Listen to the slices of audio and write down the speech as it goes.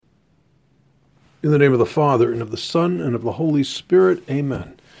In the name of the Father, and of the Son, and of the Holy Spirit,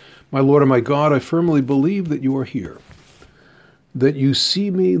 amen. My Lord and my God, I firmly believe that you are here, that you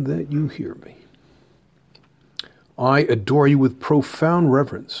see me, that you hear me. I adore you with profound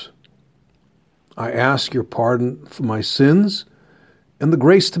reverence. I ask your pardon for my sins and the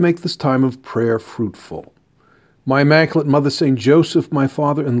grace to make this time of prayer fruitful. My Immaculate Mother, Saint Joseph, my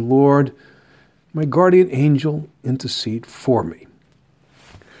Father and Lord, my guardian angel, intercede for me.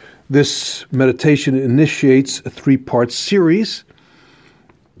 This meditation initiates a three-part series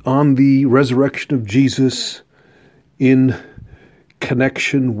on the resurrection of Jesus in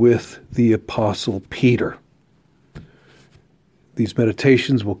connection with the Apostle Peter. These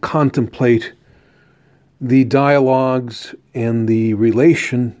meditations will contemplate the dialogues and the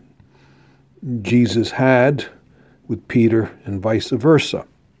relation Jesus had with Peter and vice versa.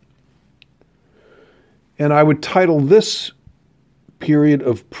 And I would title this period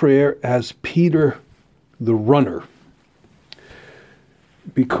of prayer as Peter the Runner,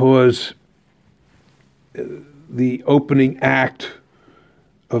 because the opening act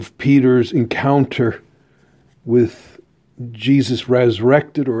of Peter's encounter with Jesus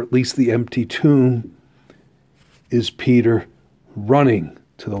resurrected, or at least the empty tomb, is Peter running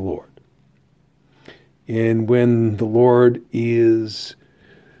to the Lord. And when the Lord is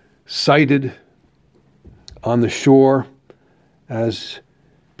sighted on the shore, as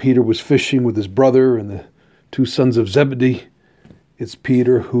Peter was fishing with his brother and the two sons of Zebedee, it's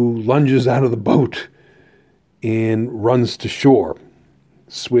Peter who lunges out of the boat and runs to shore,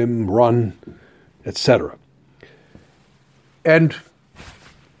 swim, run, etc. And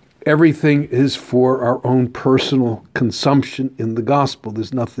everything is for our own personal consumption in the gospel.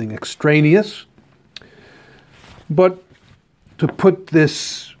 There's nothing extraneous. But to put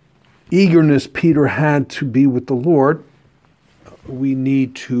this eagerness Peter had to be with the Lord, we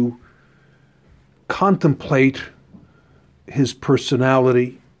need to contemplate his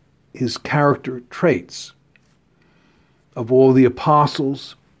personality, his character traits. Of all the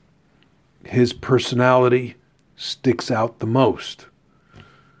apostles, his personality sticks out the most.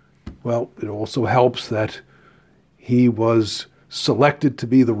 Well, it also helps that he was selected to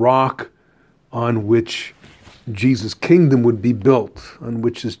be the rock on which Jesus' kingdom would be built, on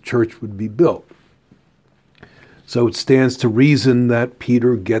which his church would be built. So it stands to reason that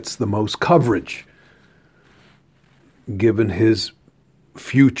Peter gets the most coverage, given his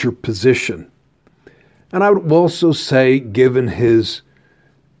future position. And I would also say, given his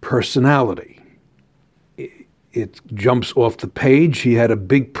personality. It jumps off the page. He had a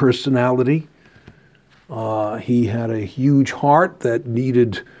big personality. He had a huge heart that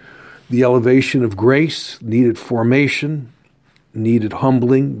needed the elevation of grace, needed formation, needed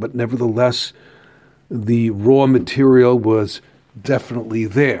humbling, but nevertheless, the raw material was definitely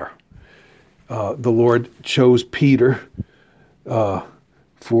there. The Lord chose Peter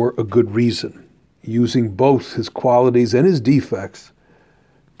for a good reason, using both his qualities and his defects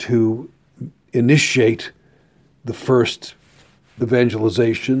to initiate the first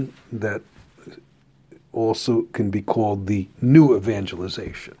evangelization that also can be called the new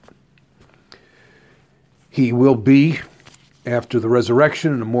evangelization. He will be, after the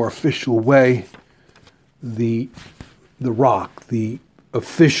resurrection in a more official way, the rock, the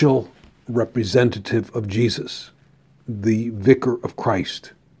official representative of Jesus, the vicar of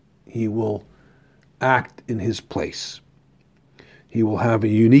Christ. He will act in his place. He will have a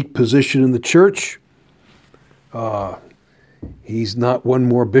unique position in the church. He's not one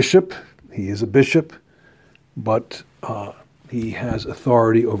more bishop. He is a bishop, but he has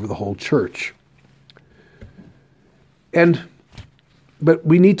authority over the whole church. But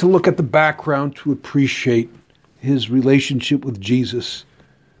we need to look at the background to appreciate his relationship with Jesus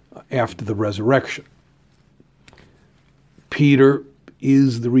after the resurrection. Peter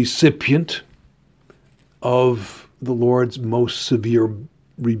is the recipient of the Lord's most severe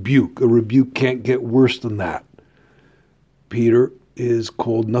rebuke. A rebuke can't get worse than that. Peter is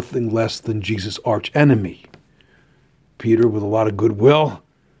called nothing less than Jesus' archenemy. Peter, with a lot of goodwill,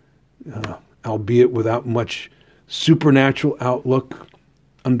 albeit without much supernatural outlook,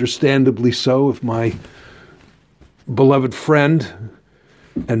 understandably so, if my beloved friend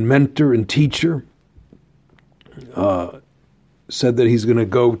and mentor and teacher said that he's going to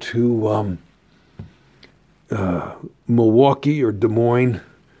go to Milwaukee or Des Moines.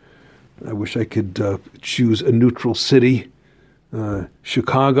 I wish I could choose a neutral city,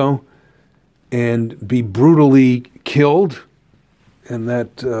 Chicago, and be brutally killed, and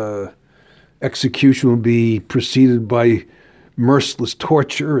that execution will be preceded by merciless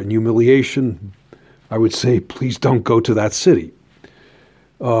torture and humiliation. I would say, please don't go to that city.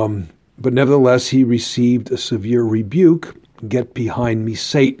 But nevertheless, he received a severe rebuke. Get behind me,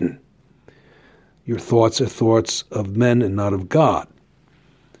 Satan. Your thoughts are thoughts of men and not of God.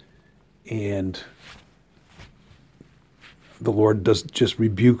 And the Lord doesn't just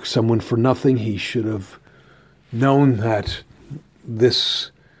rebuke someone for nothing. He should have known that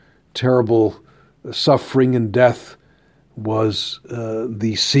this terrible suffering and death was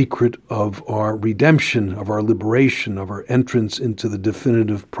the secret of our redemption, of our liberation, of our entrance into the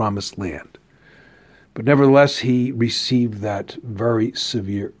definitive promised land. But nevertheless, he received that very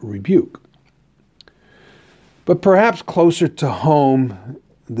severe rebuke. But perhaps closer to home,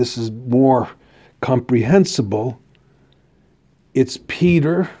 this is more comprehensible. It's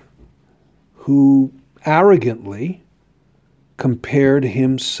Peter who arrogantly compared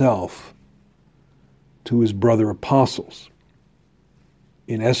himself to his brother apostles.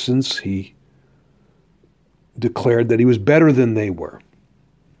 In essence, he declared that he was better than they were,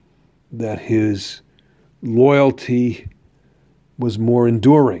 that his loyalty was more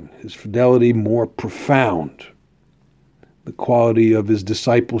enduring, his fidelity more profound. The quality of his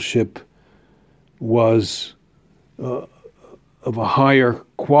discipleship was of a higher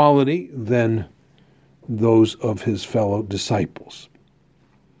quality than those of his fellow disciples.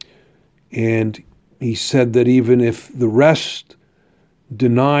 And he said that even if the rest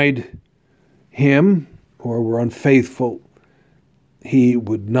denied him or were unfaithful, he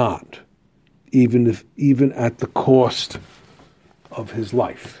would not, even at the cost of his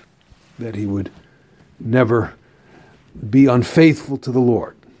life, that he would never be unfaithful to the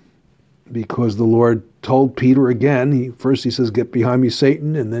Lord. Because the Lord told Peter again, first he says, get behind me,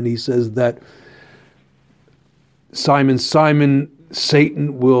 Satan, and then he says that Simon, Simon,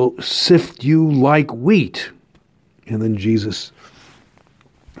 Satan will sift you like wheat. And then Jesus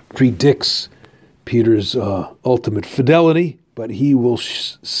predicts Peter's ultimate fidelity, but he will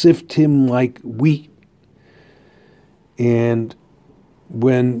sift him like wheat. And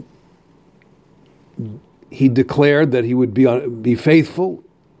when he declared that he would be faithful,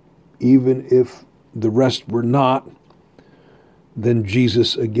 even if the rest were not, then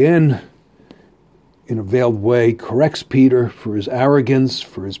Jesus again, in a veiled way, corrects Peter for his arrogance,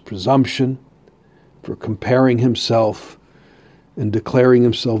 for his presumption, for comparing himself and declaring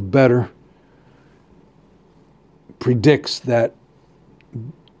himself better, predicts that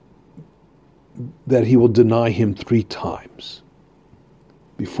he will deny him 3 times.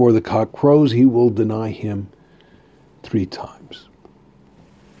 Before the cock crows, he will deny him 3 times.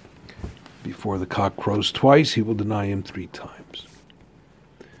 Before the cock crows twice, he will deny him 3 times.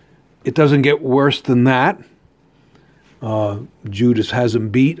 It doesn't get worse than that. Judas has him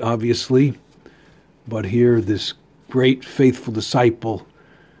beat, obviously. But here, this great faithful disciple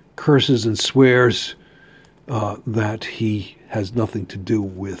curses and swears that he has nothing to do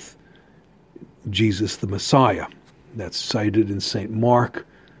with Jesus the Messiah. That's cited in St. Mark.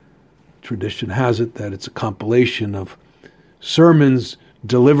 Tradition has it that it's a compilation of sermons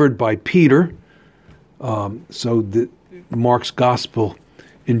delivered by Peter. So that Mark's gospel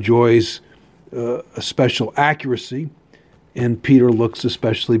enjoys a special accuracy, and Peter looks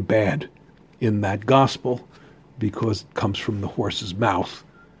especially bad in that gospel because it comes from the horse's mouth,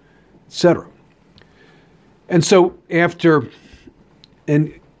 etc. And so after,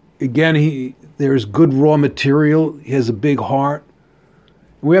 and again, there's good raw material. He has a big heart.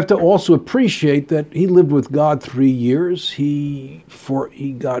 We have to also appreciate that he lived with God 3 years. He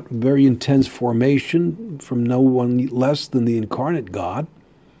got very intense formation from no one less than the incarnate God.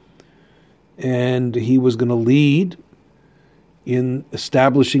 And he was going to lead in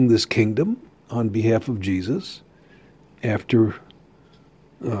establishing this kingdom on behalf of Jesus after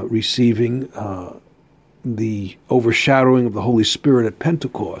receiving the overshadowing of the Holy Spirit at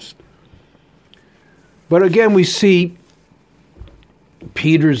Pentecost. But again, we see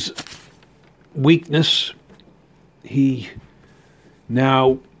Peter's weakness. He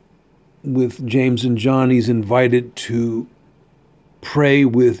now, with James and John, he's invited to pray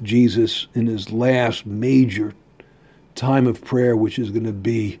with Jesus in his last major time of prayer, which is going to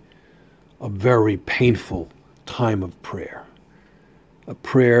be a very painful time of prayer. A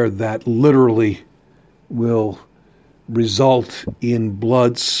prayer that literally will result in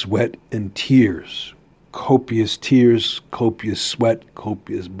blood, sweat, and tears. Copious tears, copious sweat,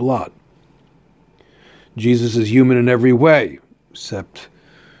 copious blood. Jesus is human in every way, except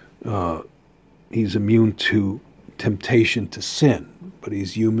he's immune to temptation to sin. But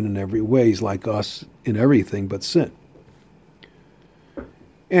he's human in every way. He's like us in everything but sin.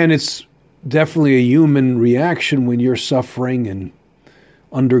 And it's definitely a human reaction when you're suffering and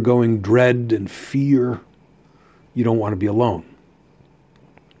undergoing dread and fear. You don't want to be alone.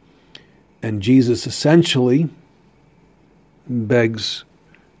 And Jesus essentially begs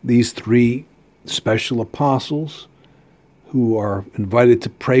these three special apostles who are invited to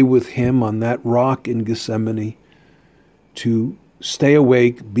pray with him on that rock in Gethsemane to stay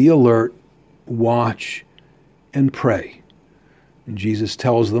awake, be alert, watch, and pray. And Jesus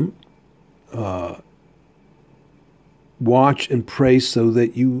tells them, watch and pray so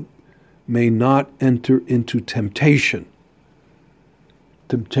that you may not enter into temptation.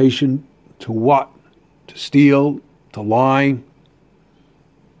 Temptation to what? To steal, to lie,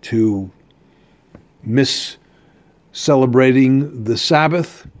 to miss celebrating the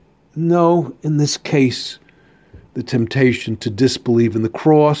Sabbath? No, in this case, the temptation to disbelieve in the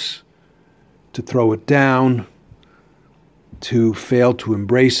cross, to throw it down, to fail to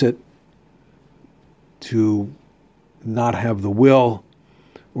embrace it, to not have the will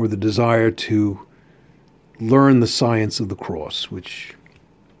or the desire to learn the science of the cross, which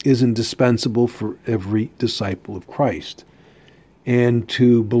is indispensable for every disciple of Christ. And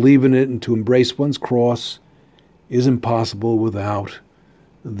to believe in it and to embrace one's cross is impossible without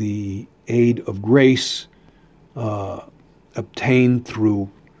the aid of grace obtained through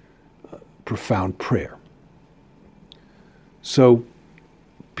profound prayer. So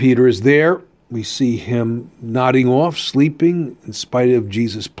Peter is there. We see him nodding off, sleeping, in spite of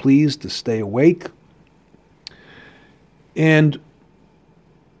Jesus' pleas to stay awake. And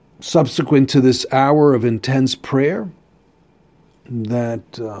subsequent to this hour of intense prayer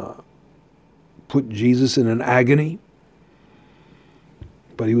that put Jesus in an agony,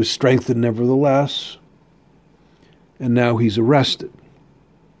 but he was strengthened nevertheless, and now he's arrested.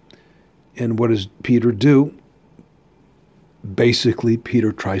 And what does Peter do? Basically,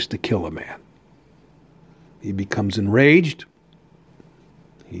 Peter tries to kill a man. He becomes enraged.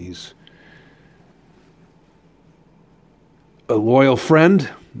 He's a loyal friend,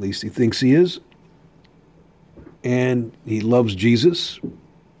 at least he thinks he is, and he loves Jesus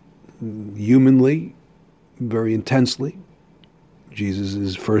humanly, very intensely. Jesus is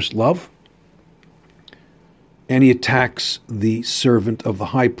his first love. And he attacks the servant of the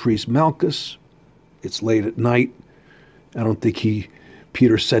high priest Malchus. It's late at night. I don't think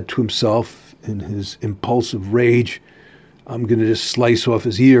Peter said to himself in his impulsive rage, I'm going to just slice off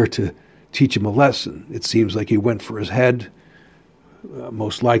his ear to teach him a lesson. It seems like he went for his head.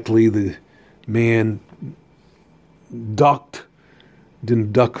 Most likely the man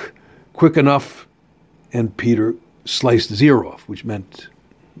didn't duck quick enough, and Peter sliced his ear off, which meant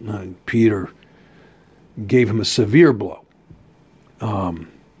Peter gave him a severe blow. And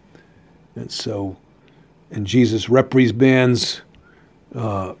Jesus reprimands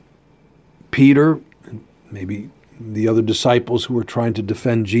Peter, and maybe the other disciples who were trying to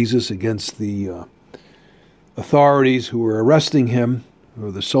defend Jesus against the authorities who were arresting him,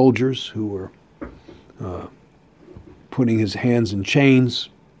 or the soldiers who were putting his hands in chains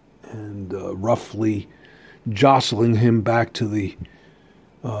and roughly jostling him back to the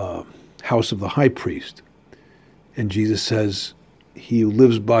house of the high priest. And Jesus says, he who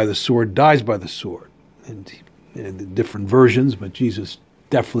lives by the sword dies by the sword. And the different versions, but Jesus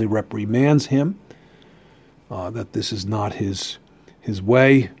definitely reprimands him that this is not his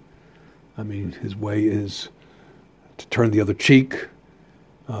way. I mean, his way is to turn the other cheek,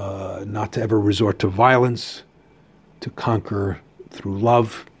 not to ever resort to violence, to conquer through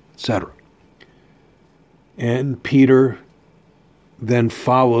love, etc. And Peter then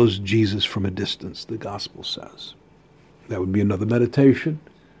follows Jesus from a distance, the gospel says. That would be another meditation,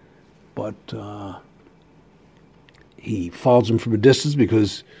 but he follows him from a distance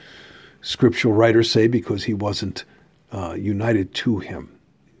because scriptural writers say because he wasn't united to him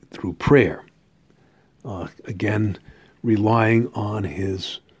through prayer. Again, relying on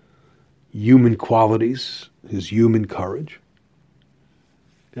his human qualities, his human courage,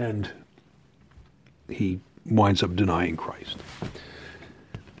 and he winds up denying Christ.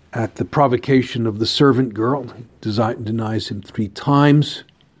 At the provocation of the servant girl, he denies him 3 times.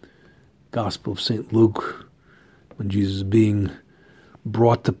 Gospel of St. Luke, when Jesus is being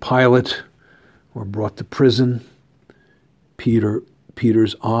brought to Pilate or brought to prison,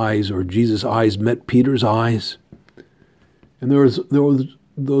 Peter's eyes, or Jesus' eyes, met Peter's eyes. And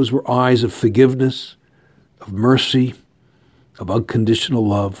those were eyes of forgiveness, of mercy, of unconditional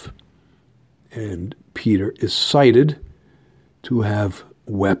love. And Peter is cited to have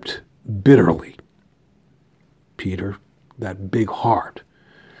wept bitterly. Peter, that big heart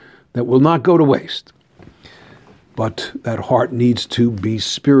that will not go to waste, but that heart needs to be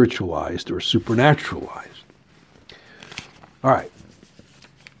spiritualized or supernaturalized. All right.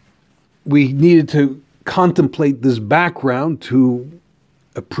 We needed to contemplate this background to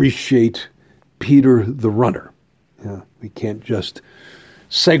appreciate Peter the runner. We can't just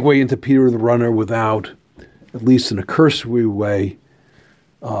segue into Peter the runner without, at least in a cursory way,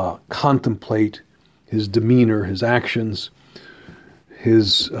 contemplate his demeanor, his actions,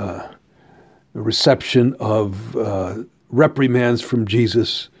 his reception of reprimands from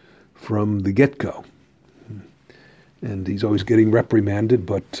Jesus from the get-go. And he's always getting reprimanded,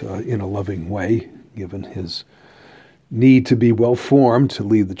 but in a loving way, given his need to be well-formed to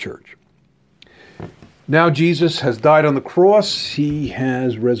lead the church. Now Jesus has died on the cross. He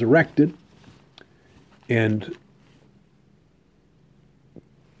has resurrected. And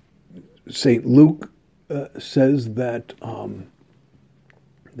St. Luke says that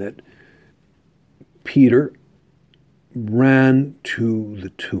that Peter ran to the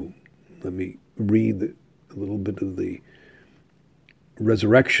tomb. Let me read a little bit of the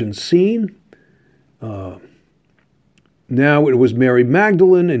resurrection scene. Now it was Mary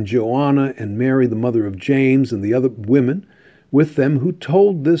Magdalene and Joanna and Mary, the mother of James, and the other women with them who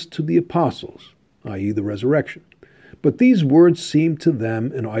told this to the apostles, i.e. the resurrection. But these words seemed to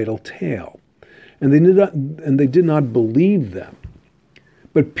them an idle tale, and they did not believe them.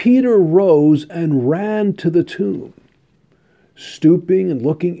 But Peter rose and ran to the tomb. Stooping and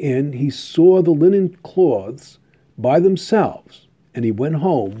looking in, he saw the linen cloths by themselves, and he went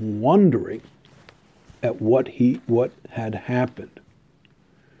home wondering at what had happened.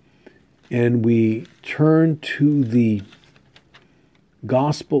 And we turn to the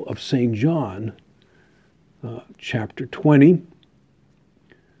Gospel of St. John, chapter 20,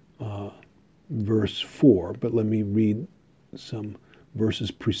 verse 4. But let me read some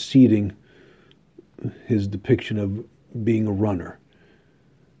verses preceding his depiction of being a runner.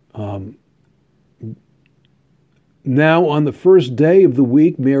 Now on the first day of the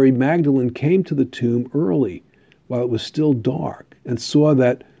week, Mary Magdalene came to the tomb early, while it was still dark, and saw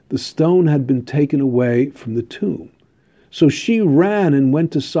that the stone had been taken away from the tomb. So she ran and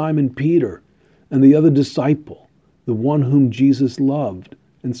went to Simon Peter and the other disciple, the one whom Jesus loved,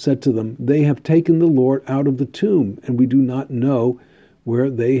 and said to them, "They have taken the Lord out of the tomb, and we do not know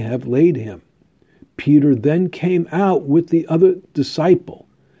where they have laid him." Peter then came out with the other disciple,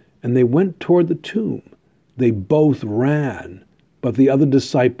 and they went toward the tomb. They both ran, but the other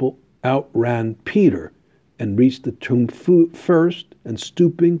disciple outran Peter and reached the tomb first, and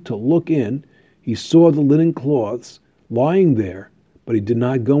stooping to look in, he saw the linen cloths lying there, but he did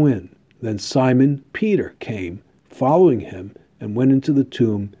not go in. Then Simon Peter came, following him, and went into the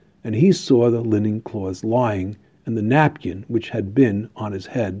tomb, and he saw the linen cloths lying, and the napkin which had been on his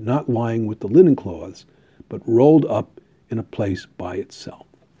head, not lying with the linen cloths, but rolled up in a place by itself.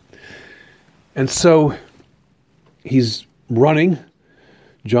 And so he's running.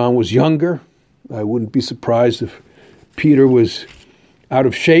 John was younger. I wouldn't be surprised if Peter was out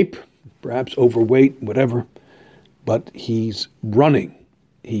of shape, perhaps overweight, whatever. But he's running.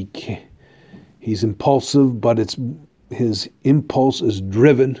 He's impulsive, but his impulse is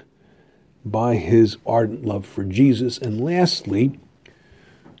driven by his ardent love for Jesus. And lastly,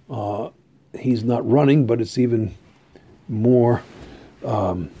 he's not running, but it's even more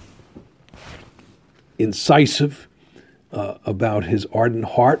incisive about his ardent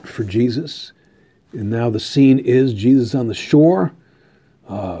heart for Jesus. And now the scene is Jesus on the shore,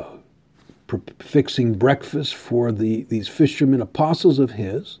 fixing breakfast for these fishermen apostles of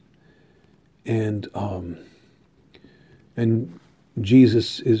his. And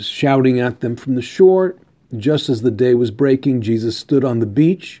Jesus is shouting at them from the shore. Just as the day was breaking, Jesus stood on the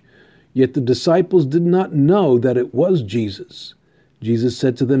beach, yet the disciples did not know that it was Jesus. Jesus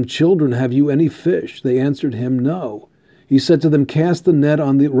said to them, "Children, have you any fish?" They answered him, "No." He said to them, "Cast the net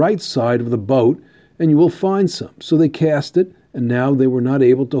on the right side of the boat, and you will find some." So they cast it, and now they were not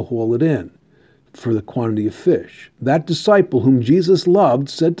able to haul it in for the quantity of fish. That disciple whom Jesus loved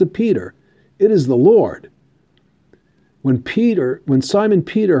said to Peter, "It is the Lord." When Simon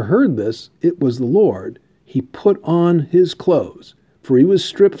Peter heard this, it was the Lord, he put on his clothes, for he was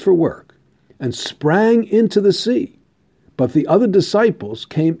stripped for work, and sprang into the sea. But the other disciples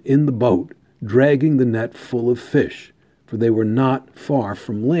came in the boat, dragging the net full of fish, for they were not far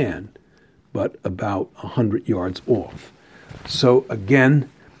from land, but about 100 yards off. So again,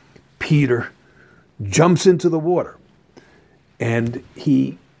 Peter jumps into the water, and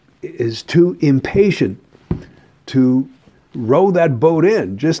he is too impatient to row that boat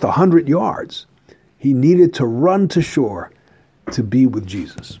in just 100 yards. He needed to run to shore to be with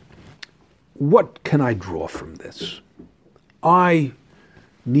Jesus. What can I draw from this? I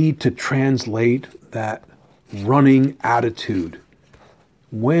need to translate that running attitude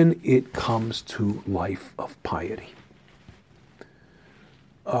when it comes to life of piety.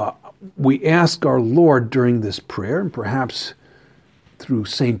 we ask our Lord during this prayer, and perhaps through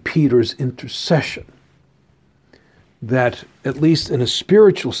St. Peter's intercession, that at least in a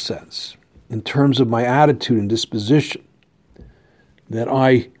spiritual sense, in terms of my attitude and disposition, that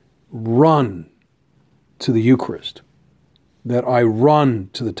I run to the Eucharist, that I run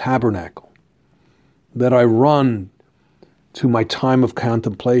to the tabernacle, that I run to my time of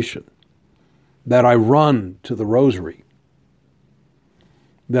contemplation, that I run to the rosary,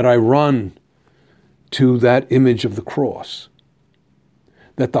 that I run to that image of the cross,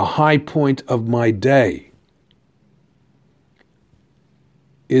 that the high point of my day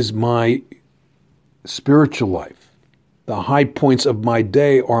is my spiritual life. The high points of my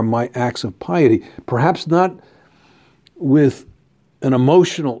day are my acts of piety, perhaps not with an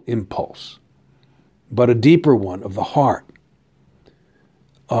emotional impulse, but a deeper one of the heart.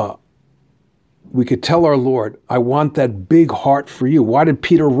 We could tell our Lord, I want that big heart for you. Why did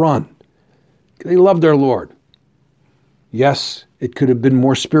Peter run? They loved their Lord. Yes, it could have been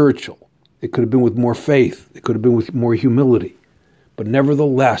more spiritual. It could have been with more faith. It could have been with more humility. But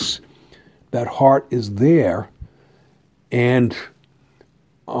nevertheless, that heart is there. And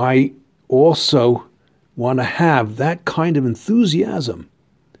I also want to have that kind of enthusiasm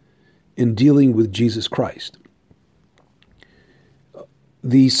in dealing with Jesus Christ.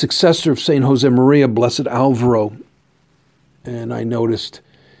 The successor of St. Josemaria, Blessed Alvaro, and I noticed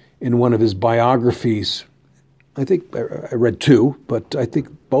in one of his biographies, I think I read two, but I think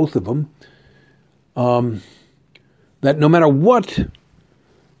both of them, that no matter what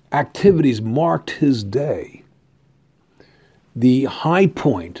activities marked his day, the high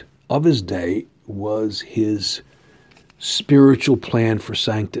point of his day was his spiritual plan for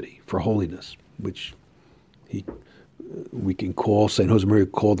sanctity, for holiness, which we can call, St.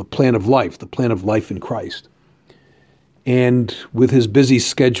 Josemaria called the plan of life in Christ. And with his busy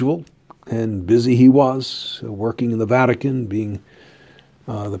schedule, and busy he was, working in the Vatican, being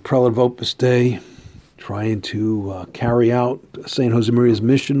the prelate of Opus Dei, trying to carry out St. Josemaria's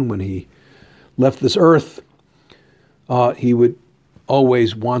mission when he left this earth, he would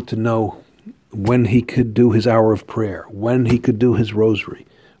always want to know when he could do his hour of prayer, when he could do his rosary,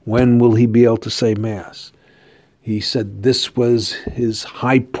 when will he be able to say Mass. He said this was his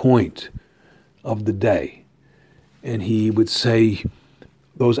high point of the day. And he would say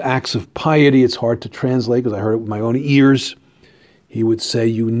those acts of piety, it's hard to translate because I heard it with my own ears. He would say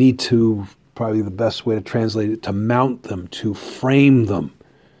you need to, probably the best way to translate it, to mount them, to frame them,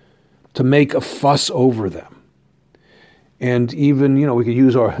 to make a fuss over them. And even, we could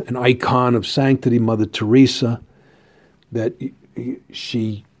use an icon of sanctity, Mother Teresa, that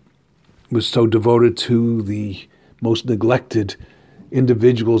she was so devoted to the most neglected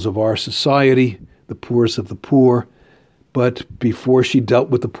individuals of our society, the poorest of the poor. But before she dealt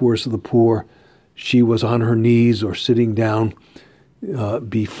with the poorest of the poor, she was on her knees or sitting down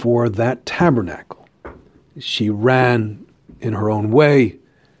before that tabernacle. She ran in her own way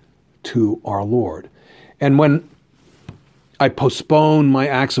to our Lord. And when I postpone my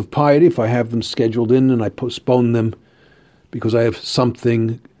acts of piety, if I have them scheduled in and I postpone them because I have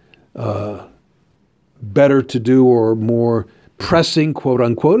something better to do or more pressing, quote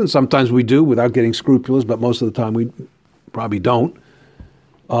unquote, and sometimes we do without getting scrupulous, but most of the time we probably don't.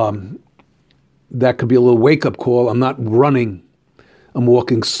 That could be a little wake-up call. I'm not running. I'm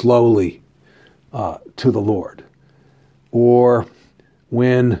walking slowly to the Lord. Or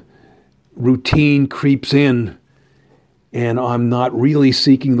when routine creeps in and I'm not really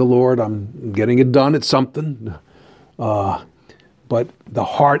seeking the Lord, I'm getting it done at something, but the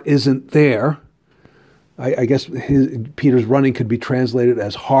heart isn't there. I guess Peter's running could be translated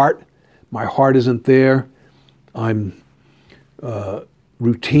as heart. My heart isn't there. I'm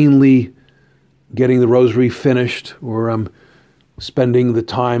routinely getting the rosary finished, or I'm spending the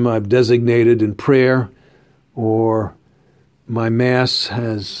time I've designated in prayer, or my Mass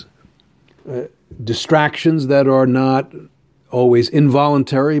has distractions that are not always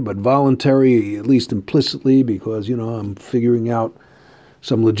involuntary, but voluntary, at least implicitly, because, I'm figuring out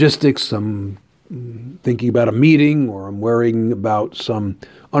some logistics, I'm thinking about a meeting, or I'm worrying about some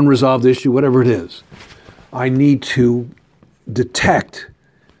unresolved issue, whatever it is. I need to detect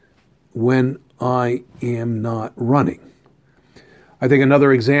when I am not running. I think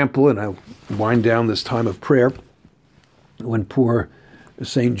another example, and I'll wind down this time of prayer, when poor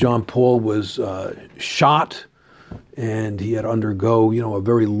St. John Paul was shot and he had to undergo, a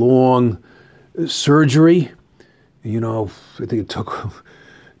very long surgery. I think it took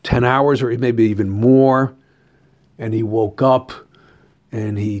 10 hours or maybe even more. And he woke up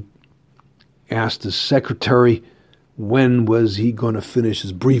and he asked his secretary, when was he going to finish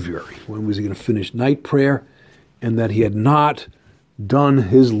his breviary? When was he going to finish night prayer? And that he had not done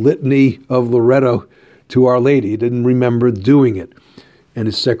his litany of Loretto to Our Lady. He didn't remember doing it. And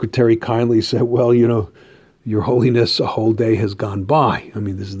his secretary kindly said, well, Your Holiness, a whole day has gone by. I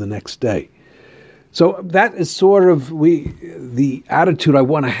mean, this is the next day. So that is sort of the attitude I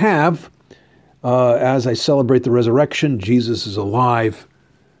want to have as I celebrate the resurrection. Jesus is alive.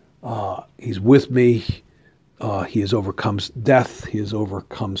 He's with me. He has overcome death. He has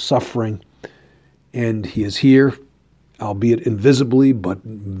overcome suffering. And he is here, albeit invisibly, but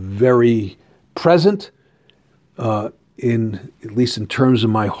very present, at least in terms of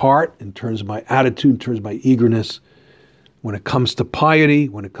my heart, in terms of my attitude, in terms of my eagerness. When it comes to piety,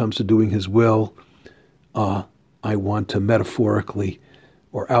 when it comes to doing his will, I want to metaphorically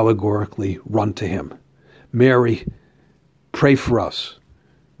or allegorically run to him. Mary, pray for us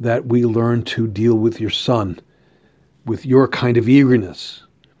that we learn to deal with your Son with your kind of eagerness,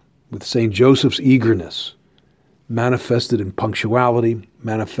 with St. Joseph's eagerness, manifested in punctuality,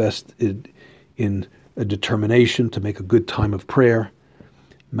 manifested in a determination to make a good time of prayer,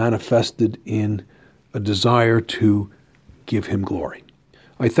 manifested in a desire to give him glory.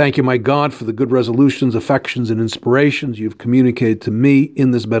 I thank you, my God, for the good resolutions, affections, and inspirations you've communicated to me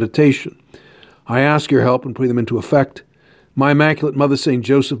in this meditation. I ask your help in putting them into effect. My Immaculate Mother, St.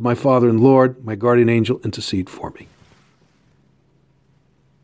 Joseph, my Father and Lord, my guardian angel, intercede for me.